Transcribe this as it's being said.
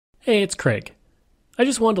Hey, it's Craig. I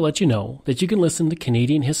just wanted to let you know that you can listen to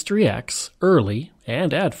Canadian History X early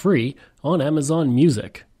and ad-free on Amazon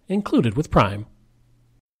Music, included with Prime.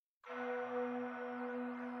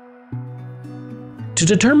 To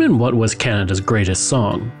determine what was Canada's greatest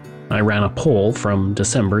song, I ran a poll from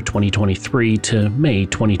December 2023 to May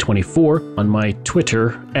 2024 on my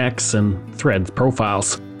Twitter, X, and Threads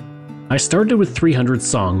profiles. I started with 300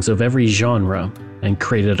 songs of every genre and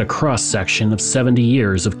created a cross-section of 70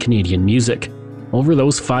 years of Canadian music. Over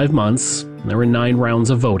those 5 months, there were 9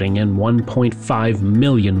 rounds of voting and 1.5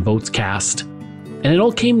 million votes cast. And it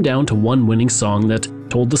all came down to one winning song that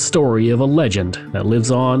told the story of a legend that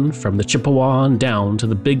lives on from the Chippewa on down to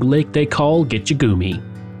the big lake they call Gitchagumi.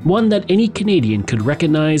 One that any Canadian could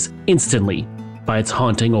recognize instantly by its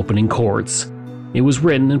haunting opening chords. It was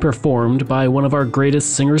written and performed by one of our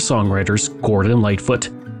greatest singer-songwriters, Gordon Lightfoot,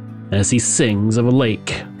 as he sings of a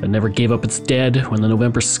lake that never gave up its dead when the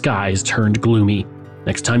November skies turned gloomy.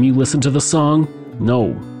 Next time you listen to the song,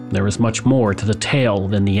 know there is much more to the tale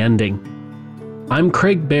than the ending. I'm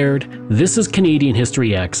Craig Baird, this is Canadian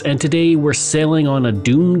History X, and today we're sailing on a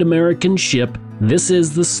doomed American ship. This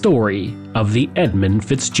is the story of the Edmund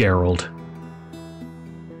Fitzgerald.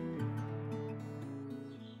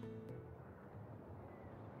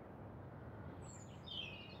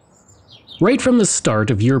 Right from the start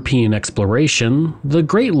of European exploration, the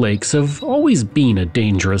Great Lakes have always been a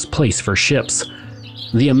dangerous place for ships.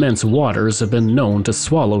 The immense waters have been known to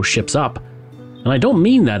swallow ships up. And I don't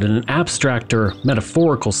mean that in an abstract or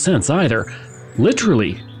metaphorical sense either.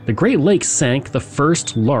 Literally, the Great Lakes sank the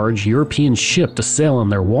first large European ship to sail on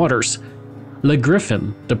their waters. Le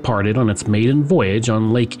Griffin departed on its maiden voyage on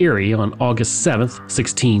Lake Erie on August 7,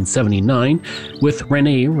 1679, with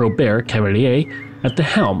René Robert Cavelier at the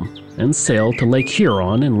helm, and sailed to Lake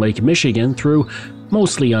Huron and Lake Michigan through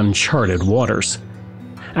mostly uncharted waters.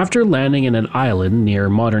 After landing in an island near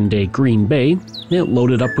modern-day Green Bay, it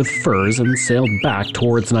loaded up with furs and sailed back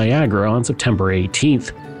towards Niagara on September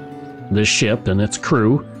 18th. The ship and its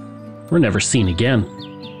crew were never seen again.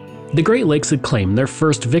 The Great Lakes had claimed their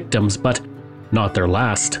first victims, but not their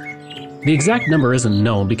last. The exact number isn't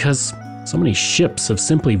known because so many ships have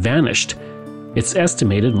simply vanished. It's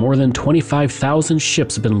estimated more than 25,000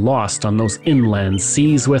 ships have been lost on those inland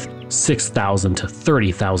seas, with 6,000 to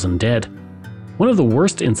 30,000 dead. One of the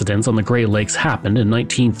worst incidents on the Great Lakes happened in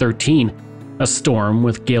 1913. A storm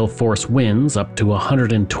with gale-force winds up to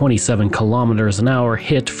 127 kilometers an hour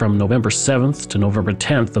hit from November 7th to November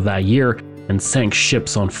 10th of that year and sank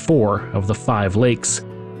ships on 4 of the 5 lakes.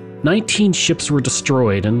 19 ships were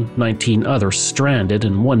destroyed and 19 others stranded,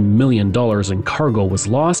 and $1 million in cargo was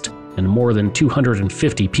lost and more than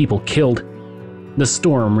 250 people killed. The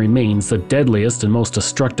storm remains the deadliest and most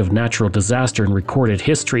destructive natural disaster in recorded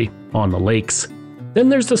history on the lakes. Then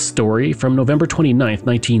there's the story from November 29,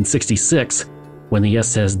 1966, when the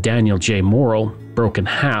SS Daniel J. Morrill broke in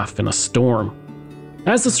half in a storm.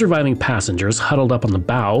 As the surviving passengers huddled up on the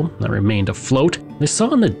bow that remained afloat, they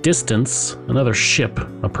saw in the distance another ship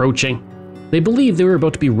approaching. They believed they were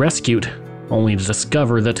about to be rescued, only to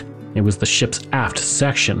discover that it was the ship's aft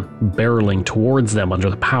section, barreling towards them under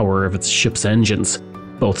the power of its ship's engines.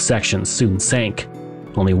 Both sections soon sank.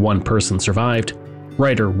 Only one person survived.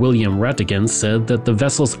 Writer William Rattigan said that the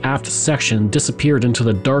vessel's aft section disappeared into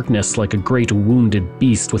the darkness like a great wounded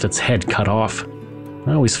beast with its head cut off.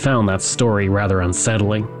 I always found that story rather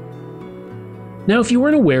unsettling. Now, if you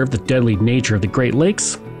weren't aware of the deadly nature of the Great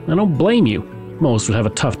Lakes, I don't blame you. Most would have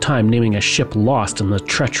a tough time naming a ship lost in the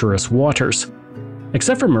treacherous waters.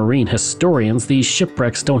 Except for marine historians, these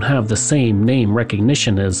shipwrecks don't have the same name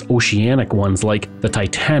recognition as oceanic ones like the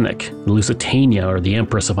Titanic, the Lusitania, or the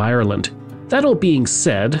Empress of Ireland. That all being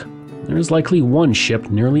said, there's likely one ship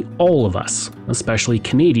nearly all of us, especially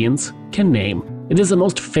Canadians, can name. It is the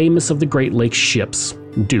most famous of the Great Lakes ships,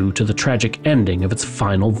 due to the tragic ending of its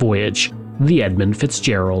final voyage, the Edmund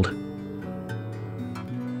Fitzgerald.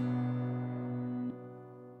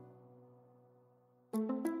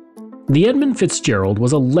 The Edmund Fitzgerald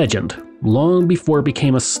was a legend long before it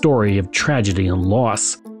became a story of tragedy and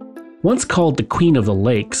loss. Once called the Queen of the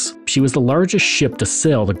Lakes, she was the largest ship to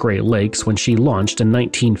sail the Great Lakes when she launched in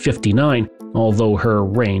 1959, although her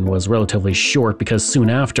reign was relatively short because soon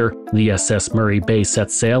after, the SS Murray Bay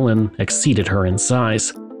set sail and exceeded her in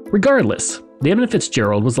size. Regardless, the Edmund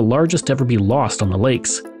Fitzgerald was the largest to ever be lost on the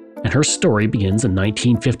lakes, and her story begins in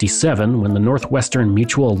 1957 when the Northwestern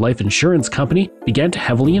Mutual Life Insurance Company began to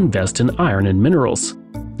heavily invest in iron and minerals.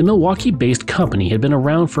 The Milwaukee-based company had been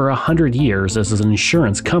around for 100 years as an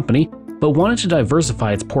insurance company, but wanted to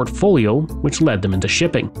diversify its portfolio, which led them into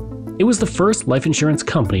shipping. It was the first life insurance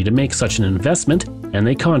company to make such an investment, and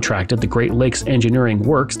they contracted the Great Lakes Engineering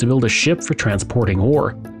Works to build a ship for transporting ore.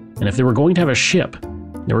 And if they were going to have a ship,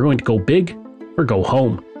 they were going to go big or go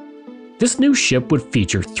home. This new ship would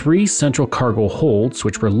feature 3 central cargo holds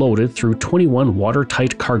which were loaded through 21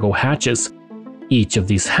 watertight cargo hatches. Each of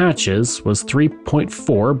these hatches was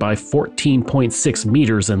 3.4 by 14.6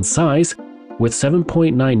 meters in size, with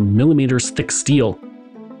 7.9 millimeters thick steel.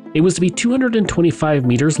 It was to be 225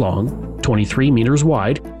 meters long, 23 meters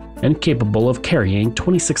wide, and capable of carrying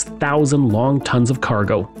 26,000 long tons of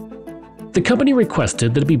cargo. The company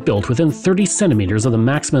requested that it be built within 30 centimeters of the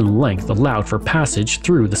maximum length allowed for passage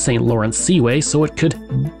through the St. Lawrence Seaway, so it could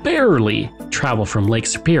barely travel from Lake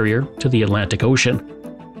Superior to the Atlantic Ocean.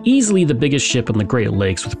 Easily the biggest ship in the Great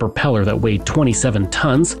Lakes, with a propeller that weighed 27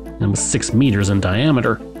 tons and was 6 meters in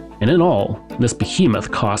diameter. And in all, this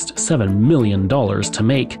behemoth cost $7 million to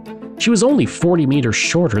make. She was only 40 meters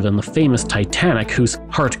shorter than the famous Titanic, whose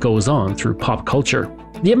heart goes on through pop culture.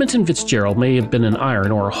 The Edmund Fitzgerald may have been an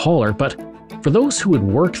iron ore hauler, but for those who would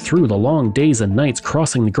work through the long days and nights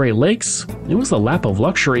crossing the Great Lakes, it was a lap of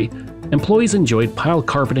luxury. Employees enjoyed piled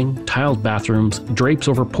carpeting, tiled bathrooms, drapes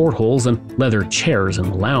over portholes, and leather chairs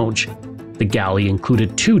in the lounge. The galley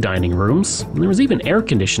included 2 dining rooms, and there was even air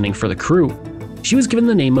conditioning for the crew. She was given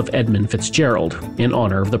the name of Edmund Fitzgerald in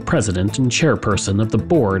honor of the president and chairperson of the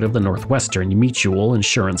board of the Northwestern Mutual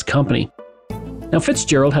Insurance Company. Now,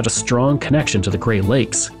 Fitzgerald had a strong connection to the Great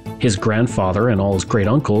Lakes. His grandfather and all his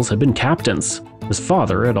great-uncles had been captains. His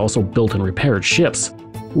father had also built and repaired ships.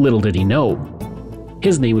 Little did he know,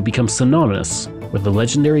 his name would become synonymous with the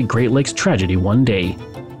legendary Great Lakes tragedy one day.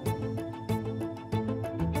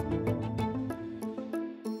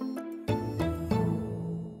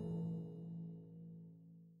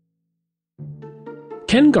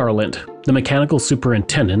 Ken Garland, the mechanical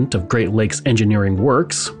superintendent of Great Lakes Engineering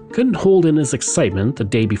Works, couldn't hold in his excitement the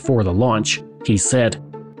day before the launch. He said,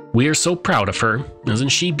 "We are so proud of her. Isn't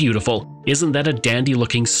she beautiful? Isn't that a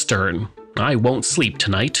dandy-looking stern? I won't sleep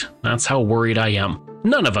tonight. That's how worried I am.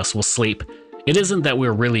 None of us will sleep. It isn't that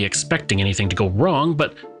we're really expecting anything to go wrong,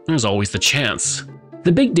 but there's always the chance."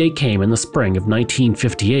 The big day came in the spring of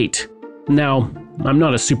 1958. Now, I'm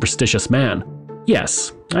not a superstitious man.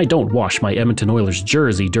 Yes, I don't wash my Edmonton Oilers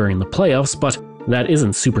jersey during the playoffs, but that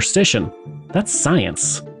isn't superstition. That's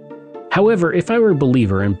science. However, if I were a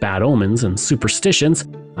believer in bad omens and superstitions,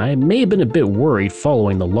 I may have been a bit worried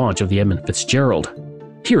following the launch of the Edmund Fitzgerald.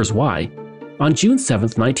 Here's why. On June 7,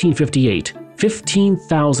 1958,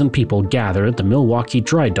 15,000 people gathered at the Milwaukee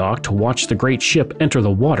dry dock to watch the great ship enter the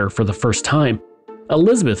water for the first time.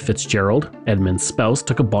 Elizabeth Fitzgerald, Edmund's spouse,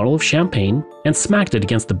 took a bottle of champagne and smacked it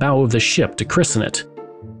against the bow of the ship to christen it.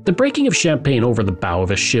 The breaking of champagne over the bow of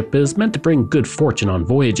a ship is meant to bring good fortune on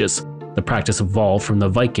voyages. The practice evolved from the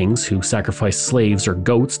Vikings, who sacrificed slaves or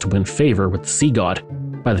goats to win favor with the sea god.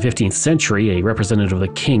 By the 15th century, a representative of the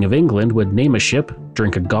King of England would name a ship,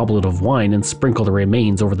 drink a goblet of wine, and sprinkle the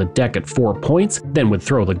remains over the deck at 4 points, then would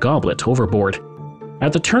throw the goblet overboard.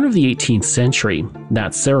 At the turn of the 18th century,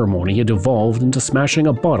 that ceremony had evolved into smashing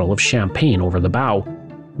a bottle of champagne over the bow.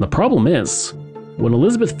 The problem is, when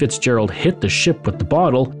Elizabeth Fitzgerald hit the ship with the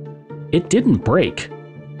bottle, it didn't break.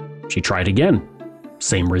 She tried again.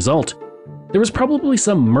 Same result. There was probably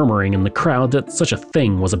some murmuring in the crowd that such a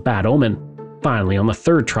thing was a bad omen. Finally, on the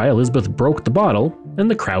 3rd try, Elizabeth broke the bottle, and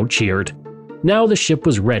the crowd cheered. Now the ship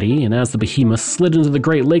was ready, and as the behemoth slid into the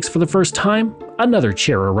Great Lakes for the first time, another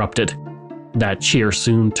cheer erupted. That cheer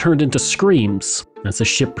soon turned into screams, as the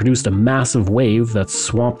ship produced a massive wave that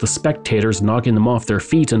swamped the spectators, knocking them off their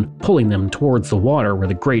feet and pulling them towards the water where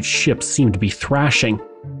the great ship seemed to be thrashing.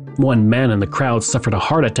 One man in the crowd suffered a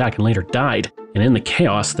heart attack and later died, and in the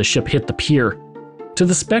chaos, the ship hit the pier. To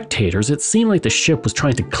the spectators, it seemed like the ship was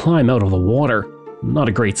trying to climb out of the water. Not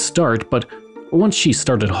a great start, but once she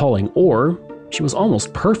started hauling ore, she was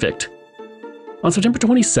almost perfect. On September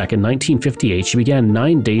 22, 1958, she began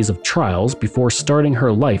 9 days of trials before starting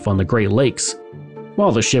her life on the Great Lakes.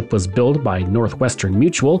 While the ship was built by Northwestern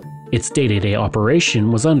Mutual, its day-to-day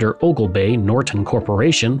operation was under Oglebay Norton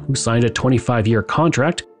Corporation, who signed a 25-year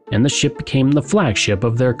contract, and the ship became the flagship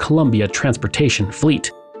of their Columbia transportation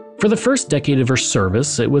fleet. For the first decade of her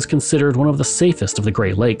service, it was considered one of the safest of the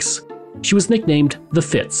Great Lakes. She was nicknamed the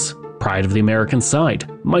Fitz, pride of the American side,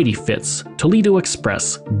 Mighty Fitz, Toledo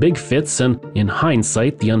Express, Big Fitz, and, in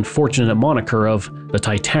hindsight, the unfortunate moniker of the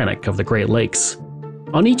Titanic of the Great Lakes.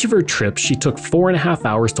 On each of her trips, she took 4.5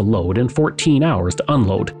 hours to load and 14 hours to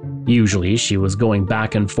unload. Usually, she was going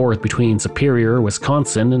back and forth between Superior,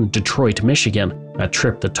 Wisconsin, and Detroit, Michigan, a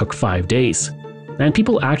trip that took 5 days. And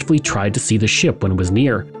people actively tried to see the ship when it was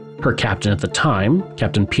near. Her captain at the time,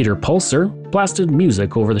 Captain Peter Pulser, blasted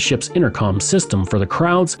music over the ship's intercom system for the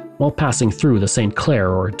crowds while passing through the St.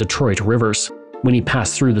 Clair or Detroit rivers. When he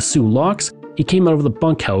passed through the Sioux locks, he came out of the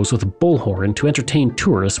bunkhouse with a bullhorn to entertain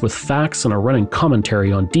tourists with facts and a running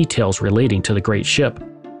commentary on details relating to the great ship.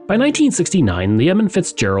 By 1969, the Edmund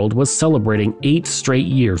Fitzgerald was celebrating 8 straight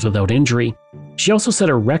years without injury. She also set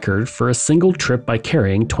a record for a single trip by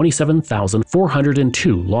carrying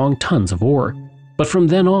 27,402 long tons of ore. But from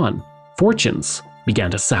then on, fortunes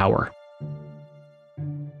began to sour.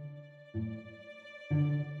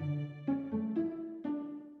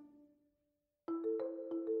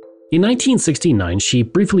 In 1969, she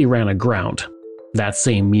briefly ran aground. That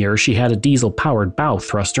same year, she had a diesel-powered bow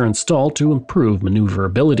thruster installed to improve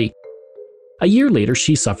maneuverability. A year later,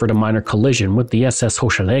 she suffered a minor collision with the SS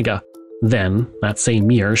Hochelaga. Then, that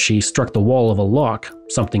same year, she struck the wall of a lock,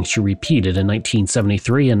 something she repeated in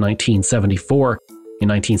 1973 and 1974. In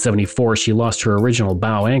 1974, she lost her original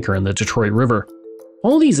bow anchor in the Detroit River.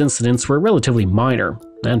 All these incidents were relatively minor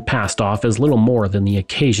and passed off as little more than the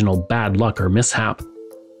occasional bad luck or mishap.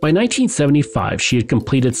 By 1975, she had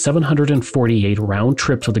completed 748 round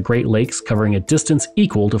trips of the Great Lakes, covering a distance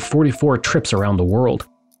equal to 44 trips around the world.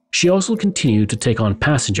 She also continued to take on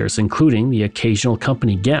passengers, including the occasional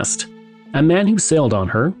company guest. A man who sailed on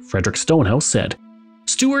her, Frederick Stonehouse, said,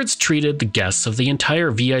 "Stewards treated the guests of the entire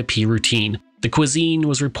VIP routine. The cuisine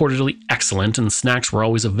was reportedly excellent and snacks were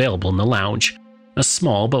always available in the lounge. A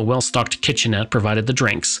small but well-stocked kitchenette provided the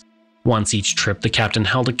drinks. Once each trip, the captain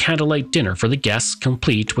held a candlelight dinner for the guests,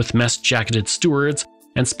 complete with mess-jacketed stewards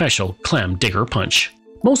and special clam digger punch."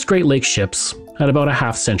 Most Great Lakes ships had about a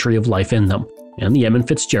half-century of life in them, and the Edmund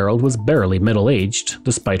Fitzgerald was barely middle-aged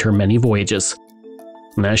despite her many voyages.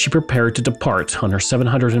 And as she prepared to depart on her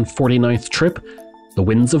 749th trip, the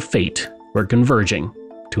winds of fate were converging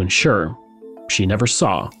to ensure she never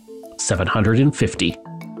saw 750.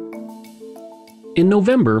 In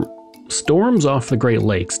November, storms off the Great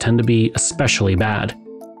Lakes tend to be especially bad.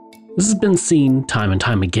 This has been seen time and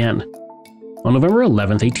time again. On November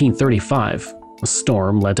 11, 1835, a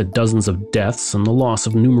storm led to dozens of deaths and the loss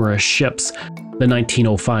of numerous ships. The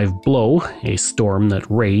 1905 blow, a storm that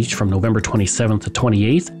raged from November 27th to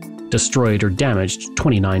 28th, destroyed or damaged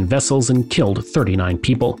 29 vessels and killed 39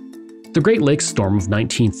 people. The Great Lakes storm of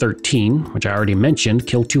 1913, which I already mentioned,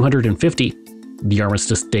 killed 250. The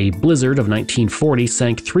Armistice Day blizzard of 1940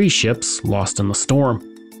 sank 3 ships, lost in the storm.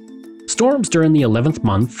 Storms during the 11th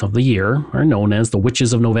month of the year are known as the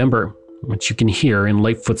Witches of November, which you can hear in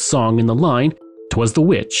Lightfoot's song in the line, "'Twas the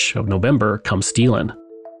witch of November come stealin'."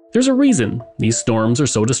 There's a reason these storms are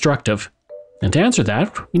so destructive. And to answer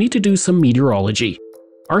that, we need to do some meteorology.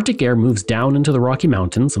 Arctic air moves down into the Rocky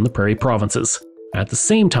Mountains and the Prairie Provinces. At the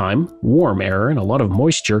same time, warm air and a lot of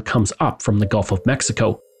moisture comes up from the Gulf of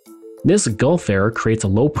Mexico. This Gulf air creates a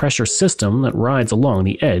low-pressure system that rides along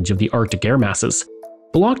the edge of the Arctic air masses.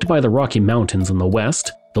 Blocked by the Rocky Mountains in the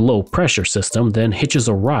west, the low-pressure system then hitches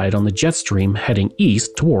a ride on the jet stream heading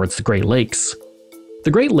east towards the Great Lakes.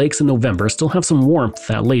 The Great Lakes in November still have some warmth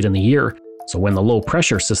that late in the year, so when the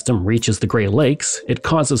low-pressure system reaches the Great Lakes, it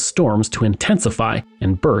causes storms to intensify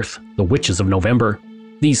and birth the Witches of November.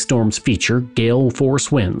 These storms feature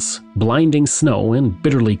gale-force winds, blinding snow, and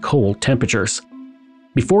bitterly cold temperatures.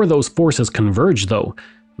 Before those forces converge, though,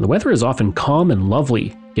 the weather is often calm and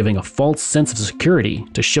lovely, giving a false sense of security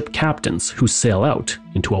to ship captains who sail out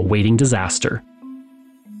into a waiting disaster.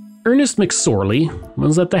 Ernest McSorley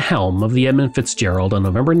was at the helm of the Edmund Fitzgerald on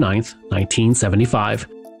November 9, 1975.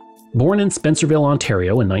 Born in Spencerville,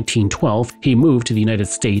 Ontario in 1912, he moved to the United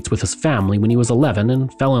States with his family when he was 11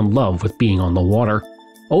 and fell in love with being on the water.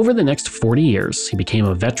 Over the next 40 years, he became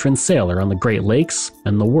a veteran sailor on the Great Lakes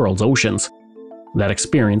and the world's oceans. That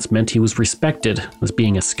experience meant he was respected as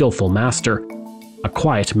being a skillful master. A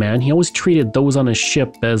quiet man, he always treated those on his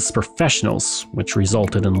ship as professionals, which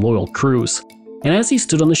resulted in loyal crews. And as he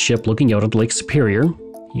stood on the ship looking out at Lake Superior,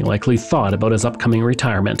 he likely thought about his upcoming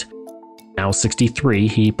retirement. Now 63,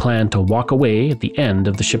 he planned to walk away at the end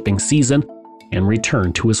of the shipping season and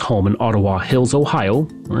return to his home in Ottawa Hills, Ohio,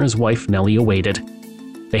 where his wife Nellie awaited.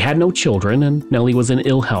 They had no children, and Nellie was in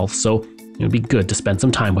ill health, so it would be good to spend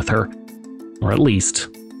some time with her. Or at least,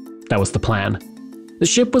 that was the plan. The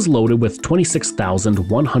ship was loaded with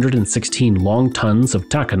 26,116 long tons of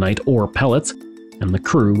taconite ore pellets, and the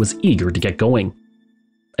crew was eager to get going.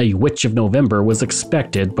 A Witch of November was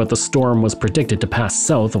expected, but the storm was predicted to pass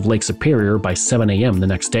south of Lake Superior by 7 a.m. the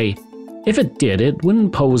next day. If it did, it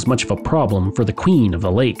wouldn't pose much of a problem for the Queen of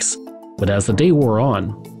the Lakes. But as the day wore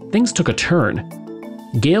on, things took a turn.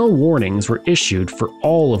 Gale warnings were issued for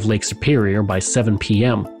all of Lake Superior by 7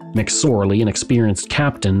 p.m., McSorley, an experienced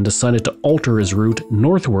captain, decided to alter his route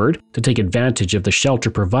northward to take advantage of the shelter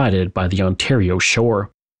provided by the Ontario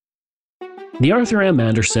shore. The Arthur M.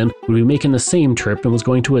 Anderson would be making the same trip and was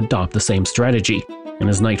going to adopt the same strategy, and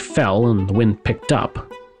as night fell and the wind picked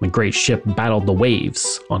up, the great ship battled the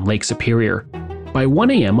waves on Lake Superior. By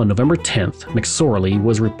 1 a.m. on November 10th, McSorley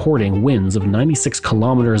was reporting winds of 96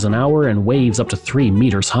 kilometers an hour and waves up to 3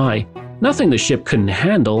 meters high. Nothing the ship couldn't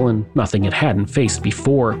handle and nothing it hadn't faced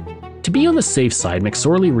before. To be on the safe side,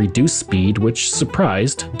 McSorley reduced speed, which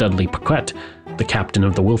surprised Dudley Paquette, the captain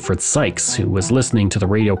of the Wilfred Sykes, who was listening to the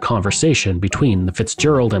radio conversation between the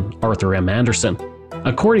Fitzgerald and Arthur M. Anderson.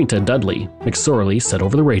 According to Dudley, McSorley said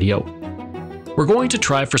over the radio, "We're going to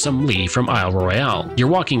try for some lee from Isle Royale. You're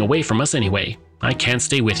walking away from us anyway. I can't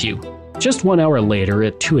stay with you." Just 1 hour later,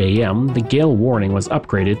 at 2 a.m., the gale warning was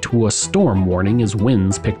upgraded to a storm warning as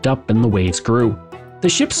winds picked up and the waves grew. The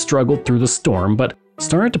ship struggled through the storm, but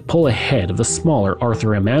started to pull ahead of the smaller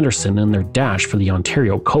Arthur M. Anderson in their dash for the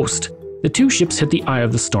Ontario coast. The two ships hit the eye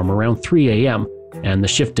of the storm around 3 a.m., and the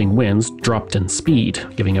shifting winds dropped in speed,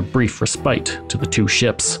 giving a brief respite to the two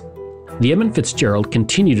ships. The Edmund Fitzgerald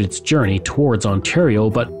continued its journey towards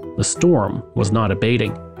Ontario, but the storm was not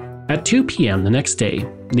abating. At 2 p.m. the next day,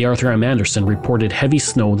 the Arthur M. Anderson reported heavy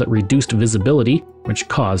snow that reduced visibility, which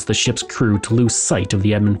caused the ship's crew to lose sight of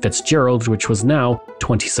the Edmund Fitzgerald, which was now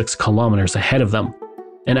 26 kilometers ahead of them.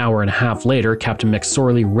 An hour and a half later, Captain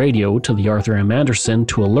McSorley radioed to the Arthur M. Anderson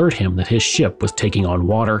to alert him that his ship was taking on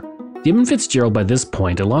water. The Edmund Fitzgerald by this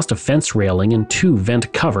point had lost a fence railing and 2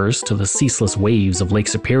 vent covers to the ceaseless waves of Lake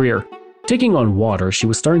Superior. Taking on water, she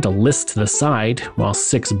was starting to list to the side, while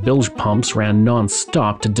 6 bilge pumps ran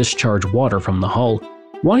non-stop to discharge water from the hull.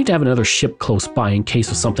 Wanting to have another ship close by in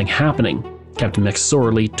case of something happening, Captain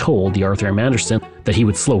McSorley told the Arthur M. Anderson that he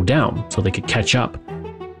would slow down so they could catch up.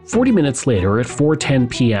 40 minutes later, at 4:10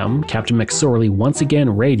 p.m., Captain McSorley once again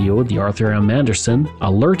radioed the Arthur M. Anderson,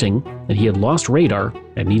 alerting that he had lost radar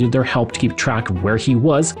and needed their help to keep track of where he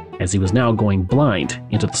was, as he was now going blind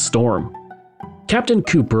into the storm. Captain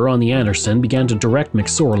Cooper on the Anderson began to direct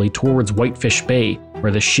McSorley towards Whitefish Bay,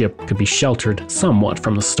 where the ship could be sheltered somewhat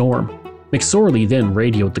from the storm. McSorley then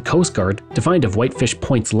radioed the Coast Guard to find if Whitefish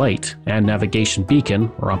Point's light and navigation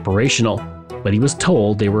beacon were operational, but he was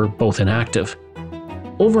told they were both inactive.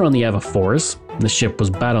 Over on the Ava Force, the ship was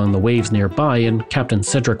battling the waves nearby, and Captain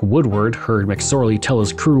Cedric Woodward heard McSorley tell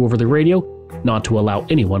his crew over the radio not to allow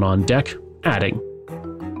anyone on deck, adding,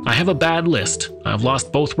 "I have a bad list. I've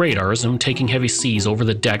lost both radars and I'm taking heavy seas over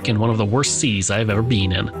the deck in one of the worst seas I've ever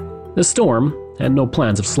been in." The storm had no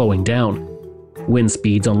plans of slowing down. Wind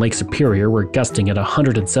speeds on Lake Superior were gusting at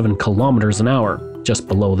 107 kilometers an hour, just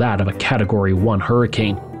below that of a Category 1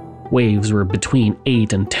 hurricane. Waves were between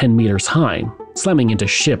 8 and 10 meters high, slamming into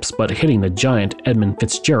ships but hitting the giant Edmund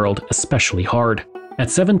Fitzgerald especially hard. At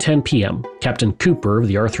 7:10 p.m., Captain Cooper of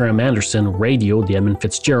the Arthur M. Anderson radioed the Edmund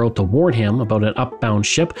Fitzgerald to warn him about an upbound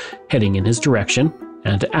ship heading in his direction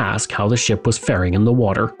and to ask how the ship was faring in the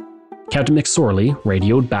water. Captain McSorley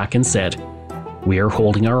radioed back and said, "We are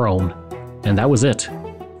holding our own." And that was it.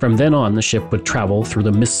 From then on, the ship would travel through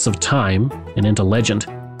the mists of time and into legend.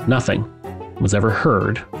 Nothing was ever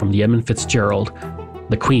heard from the Edmund Fitzgerald,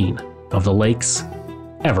 the Queen of the Lakes,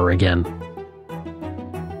 ever again.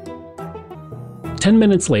 10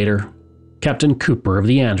 minutes later, Captain Cooper of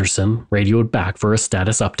the Anderson radioed back for a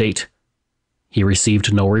status update. He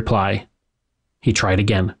received no reply. He tried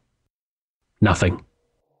again. Nothing.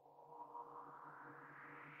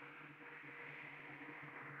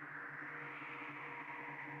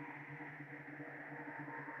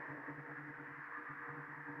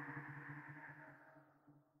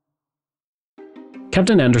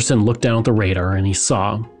 Captain Anderson looked down at the radar and he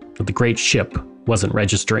saw that the great ship wasn't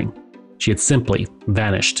registering. She had simply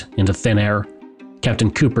vanished into thin air. Captain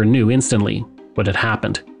Cooper knew instantly what had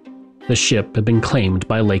happened. The ship had been claimed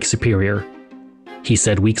by Lake Superior. He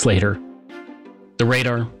said weeks later, "The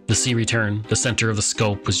radar, the sea return, the center of the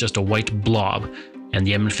scope was just a white blob, and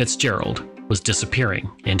the Edmund Fitzgerald was disappearing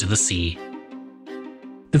into the sea."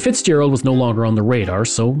 The Fitzgerald was no longer on the radar,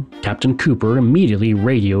 so Captain Cooper immediately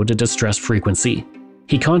radioed a distress frequency.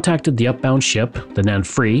 He contacted the upbound ship, the Nan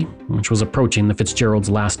Free, which was approaching the Fitzgerald's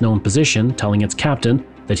last known position, telling its captain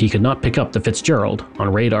that he could not pick up the Fitzgerald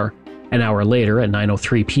on radar. An hour later, at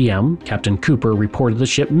 9:03 p.m., Captain Cooper reported the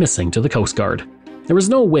ship missing to the Coast Guard. There was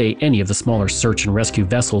no way any of the smaller search and rescue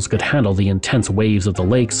vessels could handle the intense waves of the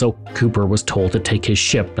lake, so Cooper was told to take his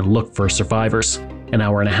ship and look for survivors. An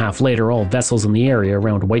hour and a half later, all vessels in the area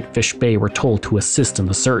around Whitefish Bay were told to assist in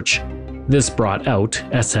the search. This brought out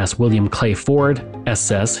SS William Clay Ford,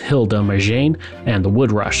 SS Hilda Marjane, and the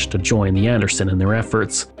Woodrush to join the Anderson in their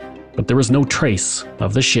efforts. but there was no trace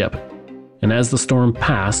of the ship. And as the storm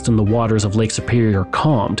passed and the waters of Lake Superior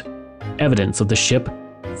calmed, evidence of the ship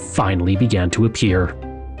finally began to appear.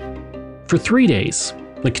 For 3 days,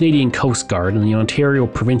 the Canadian Coast Guard and the Ontario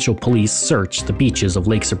Provincial Police searched the beaches of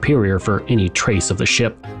Lake Superior for any trace of the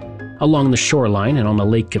ship. Along the shoreline and on the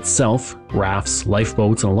lake itself, rafts,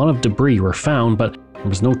 lifeboats, and a lot of debris were found, but there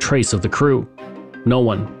was no trace of the crew. No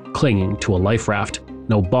one clinging to a life raft,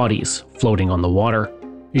 no bodies floating on the water.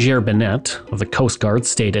 Gérard Bennett of the Coast Guard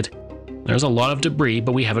stated, "There's a lot of debris,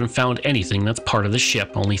 but we haven't found anything that's part of the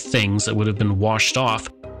ship, only things that would have been washed off.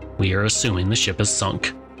 We are assuming the ship is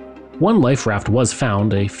sunk." One life raft was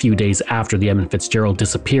found a few days after the Edmund Fitzgerald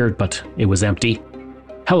disappeared, but it was empty.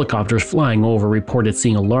 Helicopters flying over reported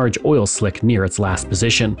seeing a large oil slick near its last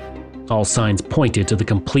position. All signs pointed to the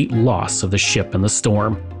complete loss of the ship in the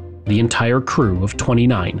storm. The entire crew of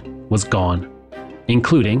 29 was gone,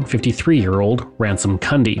 including 53-year-old Ransom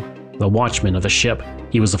Cundy, the watchman of the ship.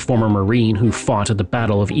 He was a former Marine who fought at the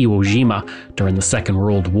Battle of Iwo Jima during the Second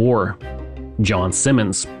World War. John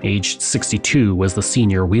Simmons, aged 62, was the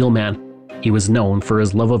senior wheelman. He was known for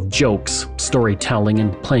his love of jokes, storytelling,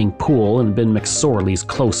 and playing pool, and had been McSorley's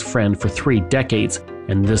close friend for 3 decades,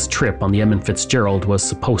 and this trip on the Edmund Fitzgerald was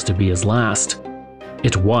supposed to be his last.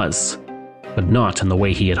 It was, but not in the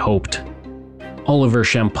way he had hoped. Oliver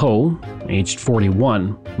Champeau, aged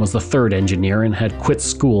 41, was the 3rd engineer and had quit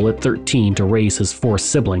school at 13 to raise his 4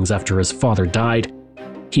 siblings after his father died.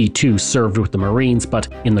 He too served with the Marines, but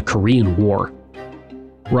in the Korean War.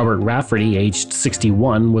 Robert Rafferty, aged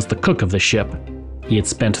 61, was the cook of the ship. He had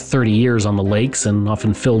spent 30 years on the lakes and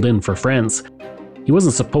often filled in for friends. He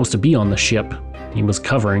wasn't supposed to be on the ship. He was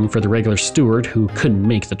covering for the regular steward who couldn't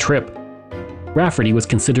make the trip. Rafferty was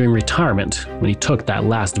considering retirement when he took that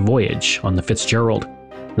last voyage on the Fitzgerald.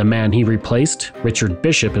 The man he replaced, Richard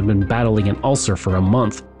Bishop, had been battling an ulcer for a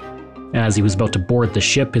month. As he was about to board the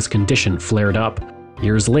ship, his condition flared up.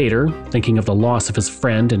 Years later, thinking of the loss of his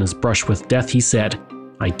friend and his brush with death, he said,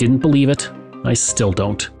 "I didn't believe it. I still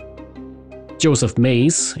don't." Joseph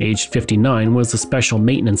Mays, aged 59, was a special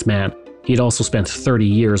maintenance man. He had also spent 30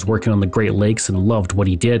 years working on the Great Lakes and loved what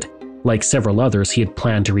he did. Like several others, he had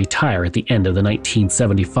planned to retire at the end of the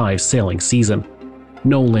 1975 sailing season.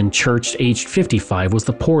 Nolan Church, aged 55, was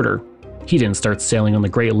the porter. He didn't start sailing on the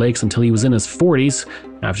Great Lakes until he was in his 40s,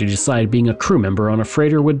 after he decided being a crew member on a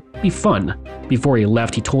freighter would be fun. Before he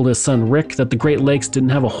left, he told his son Rick that the Great Lakes didn't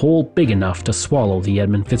have a hole big enough to swallow the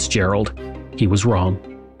Edmund Fitzgerald. He was wrong.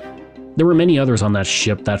 There were many others on that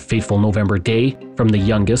ship that fateful November day, from the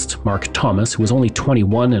youngest, Mark Thomas, who was only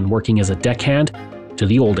 21 and working as a deckhand, to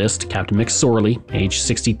the oldest, Captain McSorley, aged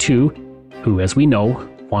 62, who, as we know,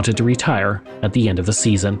 wanted to retire at the end of the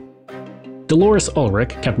season. Dolores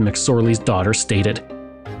Ulrich, Captain McSorley's daughter, stated,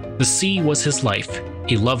 "The sea was his life.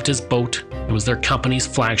 He loved his boat. It was their company's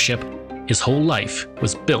flagship. His whole life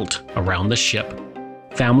was built around the ship."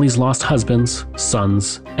 Families lost husbands,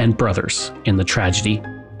 sons, and brothers in the tragedy.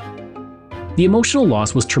 The emotional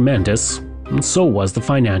loss was tremendous, and so was the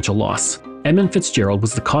financial loss. Edmund Fitzgerald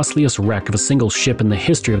was the costliest wreck of a single ship in the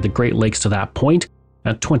history of the Great Lakes to that point,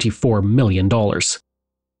 at $24 million.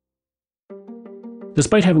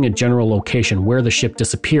 Despite having a general location where the ship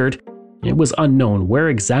disappeared, it was unknown where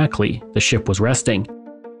exactly the ship was resting,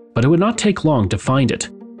 but it would not take long to find it.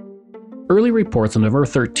 Early reports on November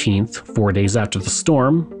 13th, 4 days after the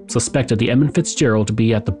storm, suspected the Edmund Fitzgerald to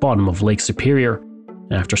be at the bottom of Lake Superior.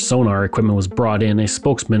 After sonar equipment was brought in, a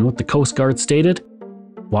spokesman with the Coast Guard stated,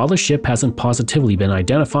 "While the ship hasn't positively been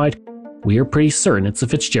identified, we are pretty certain it's the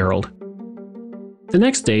Fitzgerald." The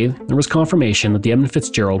next day, there was confirmation that the Edmund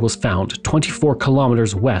Fitzgerald was found 24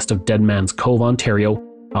 kilometers west of Dead Man's Cove, Ontario,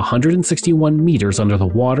 161 meters under the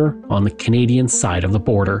water on the Canadian side of the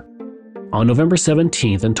border. On November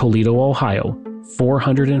 17th in Toledo, Ohio,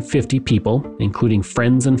 450 people, including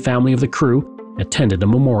friends and family of the crew, attended a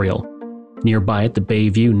memorial. Nearby at the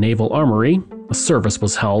Bayview Naval Armory, a service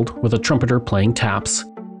was held with a trumpeter playing taps,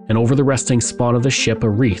 and over the resting spot of the ship a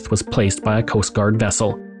wreath was placed by a Coast Guard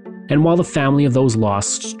vessel. And while the family of those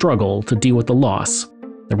lost struggled to deal with the loss,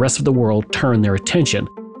 the rest of the world turned their attention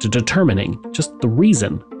to determining just the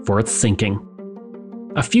reason for its sinking.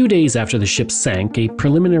 A few days after the ship sank, a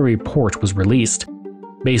preliminary report was released.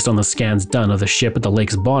 Based on the scans done of the ship at the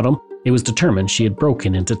lake's bottom, it was determined she had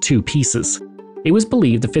broken into 2 pieces. It was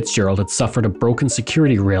believed the Fitzgerald had suffered a broken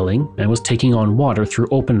security railing and was taking on water through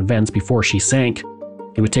open vents before she sank.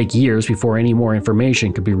 It would take years before any more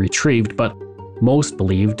information could be retrieved, but most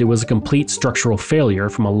believed it was a complete structural failure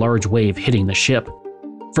from a large wave hitting the ship.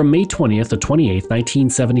 From May 20th to 28th,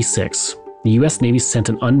 1976, the US Navy sent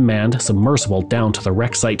an unmanned submersible down to the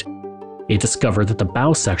wreck site. It discovered that the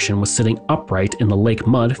bow section was sitting upright in the lake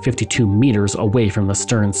mud 52 meters away from the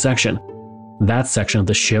stern section. That section of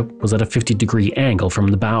the ship was at a 50-degree angle from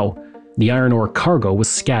the bow. The iron ore cargo was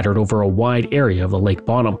scattered over a wide area of the lake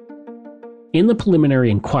bottom. In the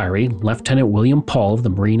preliminary inquiry, Lieutenant William Paul of the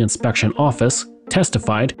Marine Inspection Office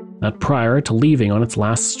testified that prior to leaving on its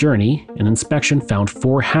last journey, an inspection found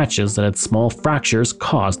 4 hatches that had small fractures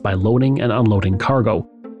caused by loading and unloading cargo.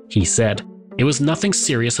 He said, "It was nothing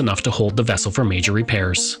serious enough to hold the vessel for major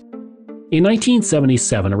repairs." In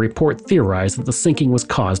 1977, a report theorized that the sinking was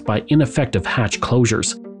caused by ineffective hatch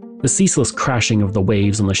closures. The ceaseless crashing of the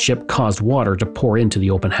waves on the ship caused water to pour into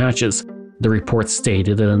the open hatches. The report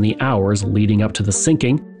stated that in the hours leading up to the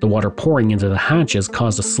sinking, the water pouring into the hatches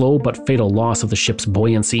caused a slow but fatal loss of the ship's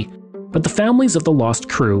buoyancy. But the families of the lost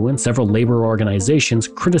crew and several labor organizations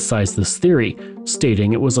criticized this theory,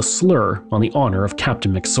 stating it was a slur on the honor of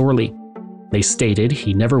Captain McSorley. They stated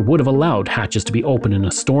he never would have allowed hatches to be open in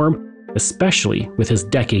a storm, especially with his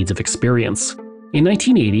decades of experience. In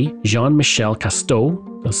 1980, Jean-Michel Cousteau,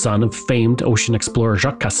 the son of famed ocean explorer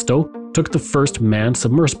Jacques Cousteau, took the first manned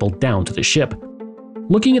submersible down to the ship.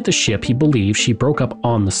 Looking at the ship, he believed she broke up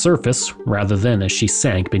on the surface rather than as she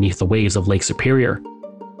sank beneath the waves of Lake Superior.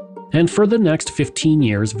 And for the next 15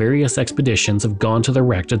 years, various expeditions have gone to the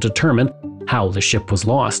wreck to determine how the ship was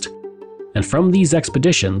lost. And from these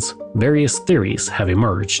expeditions, various theories have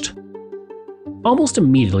emerged. Almost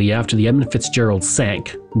immediately after the Edmund Fitzgerald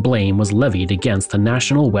sank, blame was levied against the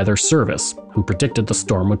National Weather Service, who predicted the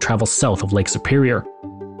storm would travel south of Lake Superior.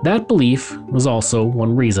 That belief was also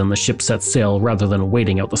one reason the ship set sail rather than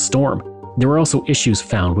waiting out the storm. There were also issues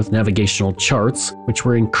found with navigational charts, which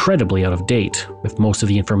were incredibly out of date, with most of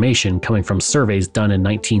the information coming from surveys done in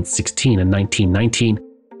 1916 and 1919.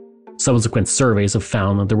 Subsequent surveys have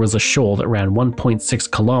found that there was a shoal that ran 1.6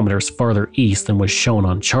 kilometers farther east than was shown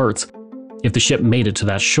on charts. If the ship made it to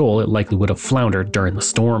that shoal, it likely would have floundered during the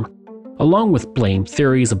storm. Along with blame,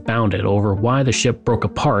 theories abounded over why the ship broke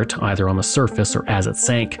apart either on the surface or as it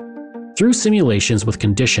sank. Through simulations with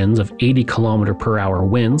conditions of 80 km/h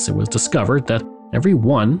winds, it was discovered that every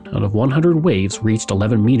 1 out of 100 waves reached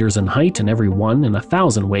 11 meters in height and every 1 in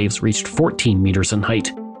 1,000 waves reached 14 meters in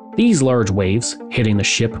height. These large waves, hitting the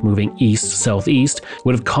ship moving east-southeast,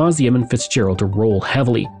 would have caused the Edmund Fitzgerald to roll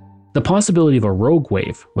heavily. The possibility of a rogue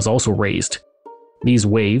wave was also raised. These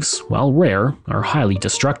waves, while rare, are highly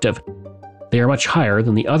destructive. They are much higher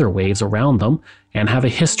than the other waves around them and have a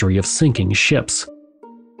history of sinking ships.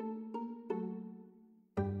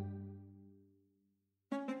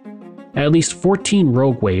 At least 14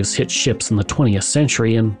 rogue waves hit ships in the 20th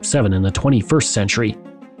century and 7 in the 21st century.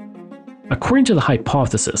 According to the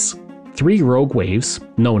hypothesis, 3 rogue waves,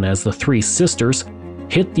 known as the Three Sisters,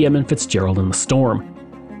 hit the Edmund Fitzgerald in the storm.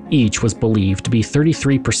 Each was believed to be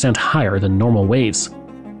 33% higher than normal waves.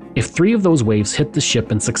 If 3 of those waves hit the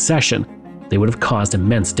ship in succession, they would have caused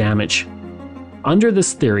immense damage. Under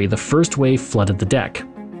this theory, the first wave flooded the deck.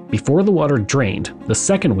 Before the water drained, the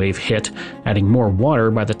second wave hit, adding more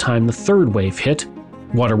water by the time the third wave hit.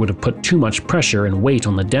 Water would have put too much pressure and weight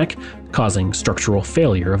on the deck, causing structural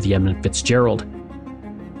failure of the Edmund Fitzgerald.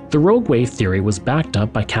 The rogue wave theory was backed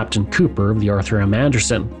up by Captain Cooper of the Arthur M.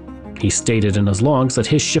 Anderson. He stated in his logs that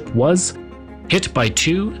his ship was hit by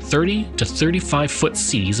 2 30 to 35-foot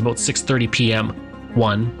seas about 6:30 p.m.,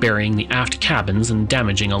 one burying the aft cabins and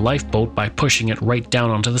damaging a lifeboat by pushing it right down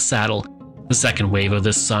onto the saddle. The second wave of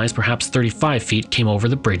this size, perhaps 35 feet, came over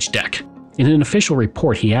the bridge deck. In an official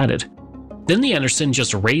report, he added, "Then the Anderson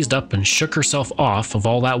just raised up and shook herself off of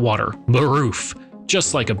all that water, baroof,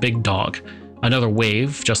 just like a big dog. Another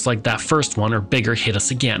wave, just like that first one or bigger, hit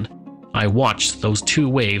us again. I watched those 2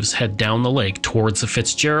 waves head down the lake towards the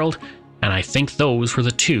Fitzgerald, and I think those were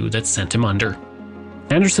the 2 that sent him under."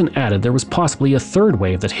 Anderson added there was possibly a third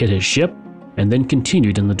wave that hit his ship, and then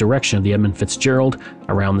continued in the direction of the Edmund Fitzgerald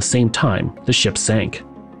around the same time the ship sank.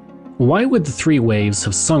 Why would the 3 waves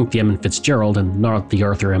have sunk the Edmund Fitzgerald and not the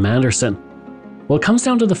Arthur M. Anderson? Well, it comes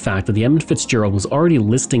down to the fact that the Edmund Fitzgerald was already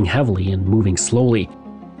listing heavily and moving slowly.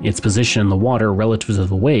 Its position in the water relative to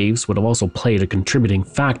the waves would have also played a contributing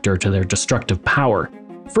factor to their destructive power.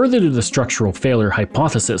 Further to the structural failure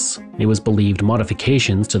hypothesis, it was believed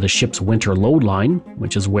modifications to the ship's winter load line,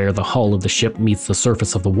 which is where the hull of the ship meets the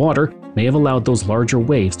surface of the water, may have allowed those larger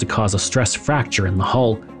waves to cause a stress fracture in the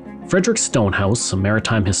hull. Frederick Stonehouse, a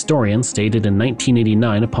maritime historian, stated in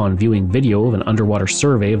 1989 upon viewing video of an underwater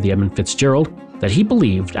survey of the Edmund Fitzgerald that he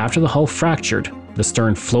believed after the hull fractured, the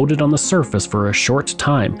stern floated on the surface for a short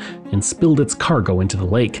time and spilled its cargo into the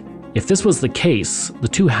lake. If this was the case, the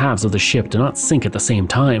two halves of the ship did not sink at the same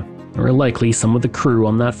time. There were likely some of the crew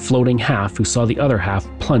on that floating half who saw the other half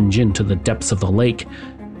plunge into the depths of the lake,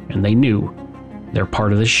 and they knew their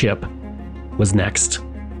part of the ship was next.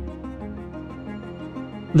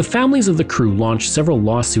 The families of the crew launched several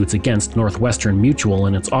lawsuits against Northwestern Mutual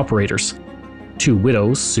and its operators. 2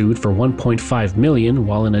 widows sued for $1.5 million,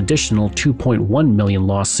 while an additional $2.1 million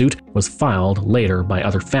lawsuit was filed later by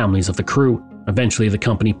other families of the crew. Eventually, the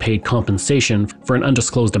company paid compensation for an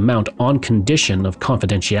undisclosed amount on condition of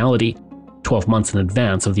confidentiality, 12 months in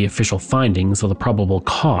advance of the official findings of the probable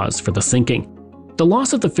cause for the sinking. The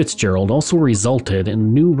loss of the Fitzgerald also resulted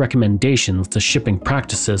in new recommendations to shipping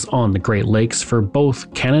practices on the Great Lakes for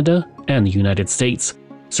both Canada and the United States.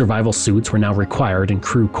 Survival suits were now required in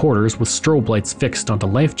crew quarters with strobe lights fixed onto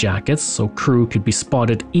life jackets so crew could be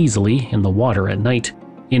spotted easily in the water at night.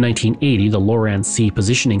 In 1980, the Loran-C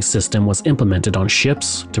positioning system was implemented on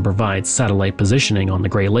ships to provide satellite positioning on the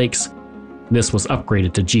Great Lakes. This was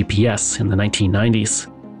upgraded to GPS in the 1990s.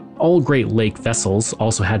 All Great Lake vessels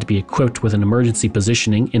also had to be equipped with an emergency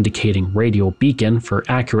positioning indicating radio beacon for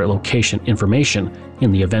accurate location information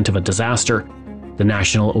in the event of a disaster. The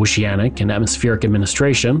National Oceanic and Atmospheric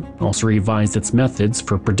Administration also revised its methods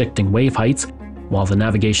for predicting wave heights, while the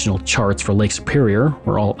navigational charts for Lake Superior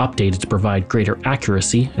were all updated to provide greater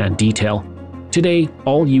accuracy and detail. Today,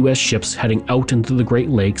 all U.S. ships heading out into the Great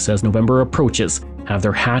Lakes as November approaches have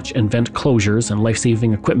their hatch and vent closures and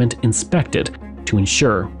life-saving equipment inspected to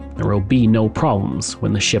ensure there will be no problems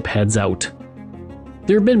when the ship heads out.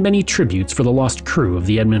 There have been many tributes for the lost crew of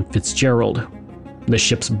the Edmund Fitzgerald. The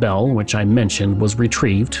ship's bell, which I mentioned, was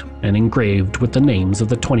retrieved and engraved with the names of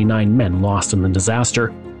the 29 men lost in the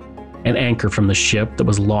disaster. An anchor from the ship that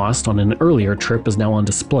was lost on an earlier trip is now on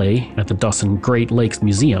display at the Dawson Great Lakes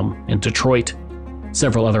Museum in Detroit.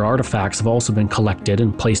 Several other artifacts have also been collected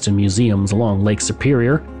and placed in museums along Lake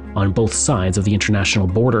Superior on both sides of the international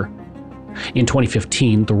border. In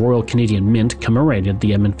 2015, the Royal Canadian Mint commemorated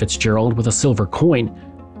the Edmund Fitzgerald with a silver coin.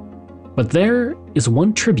 But there is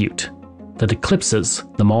one tribute that eclipses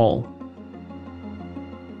them all.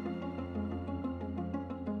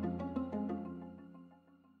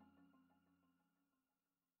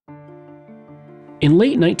 In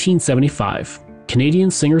late 1975, Canadian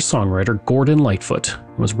singer-songwriter Gordon Lightfoot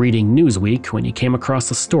was reading Newsweek when he came across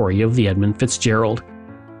the story of the Edmund Fitzgerald.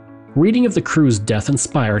 Reading of the crew's death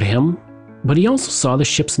inspired him, but he also saw the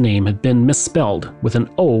ship's name had been misspelled with an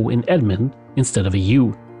O in Edmund instead of a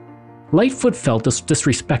U. Lightfoot felt this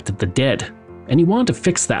disrespected the dead, and he wanted to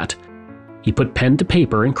fix that. He put pen to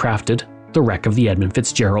paper and crafted The Wreck of the Edmund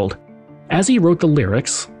Fitzgerald. As he wrote the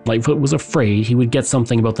lyrics, Lightfoot was afraid he would get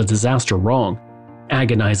something about the disaster wrong.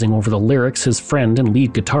 Agonizing over the lyrics, his friend and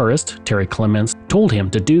lead guitarist, Terry Clements, told him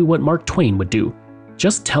to do what Mark Twain would do.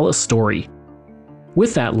 Just tell a story.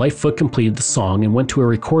 With that, Lightfoot completed the song and went to a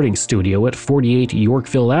recording studio at 48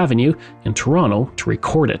 Yorkville Avenue in Toronto to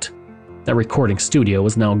record it. That recording studio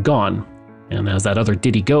is now gone, and as that other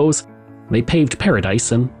ditty goes, they paved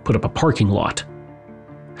paradise and put up a parking lot.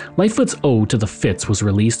 Lightfoot's Ode to the Fitz was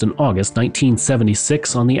released in August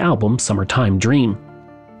 1976 on the album Summertime Dream.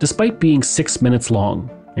 Despite being 6 minutes long,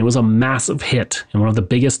 it was a massive hit and one of the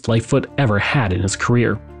biggest Lightfoot ever had in his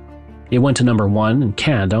career. It went to number 1 in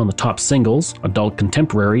Canada on the top singles, adult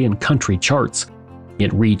contemporary, and country charts.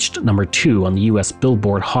 It reached number 2 on the US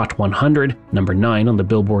Billboard Hot 100, number 9 on the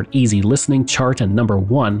Billboard Easy Listening chart, and number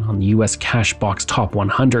 1 on the US Cashbox Top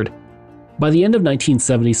 100. By the end of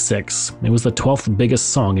 1976, it was the 12th biggest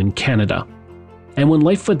song in Canada. And when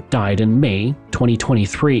Lightfoot died in May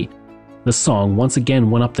 2023, the song once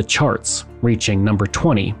again went up the charts, reaching number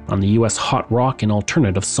 20 on the US Hot Rock and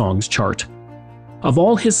Alternative Songs chart. Of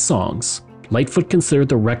all his songs, Lightfoot considered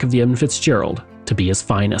The Wreck of the Edmund Fitzgerald to be his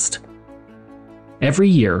finest. Every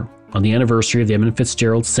year, on the anniversary of the Edmund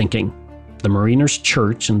Fitzgerald sinking, the Mariners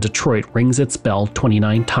Church in Detroit rings its bell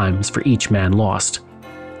 29 times for each man lost.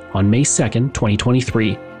 On May 2,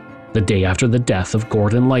 2023, the day after the death of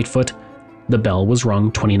Gordon Lightfoot, the bell was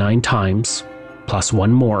rung 29 times, plus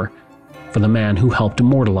one more, for the man who helped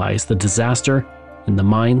immortalize the disaster in the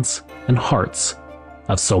minds and hearts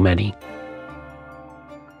of so many.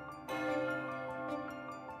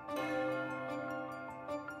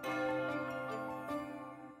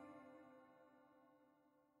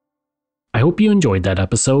 I hope you enjoyed that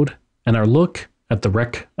episode and our look at the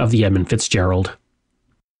wreck of the Edmund Fitzgerald.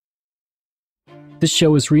 This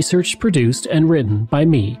show is researched, produced, and written by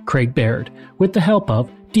me, Craig Baird, with the help of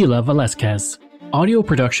Dila Velasquez. Audio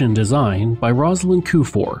production and design by Rosalind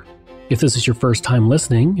Kufor. If this is your first time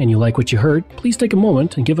listening and you like what you heard, please take a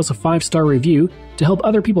moment and give us a 5-star review to help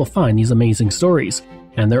other people find these amazing stories.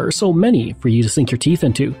 and there are so many for you to sink your teeth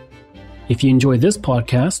into. If you enjoy this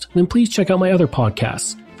podcast, then please check out my other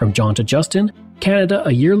podcasts, From John to Justin, Canada,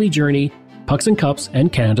 A Yearly Journey, Pucks and Cups,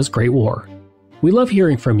 and Canada's Great War. We love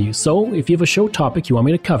hearing from you, so if you have a show topic you want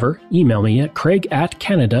me to cover, email me at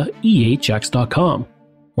craig@canadaehx.com,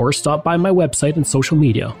 or stop by my website and social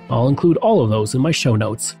media. I'll include all of those in my show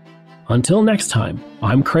notes. Until next time,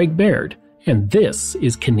 I'm Craig Baird, and this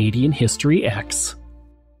is Canadian History X.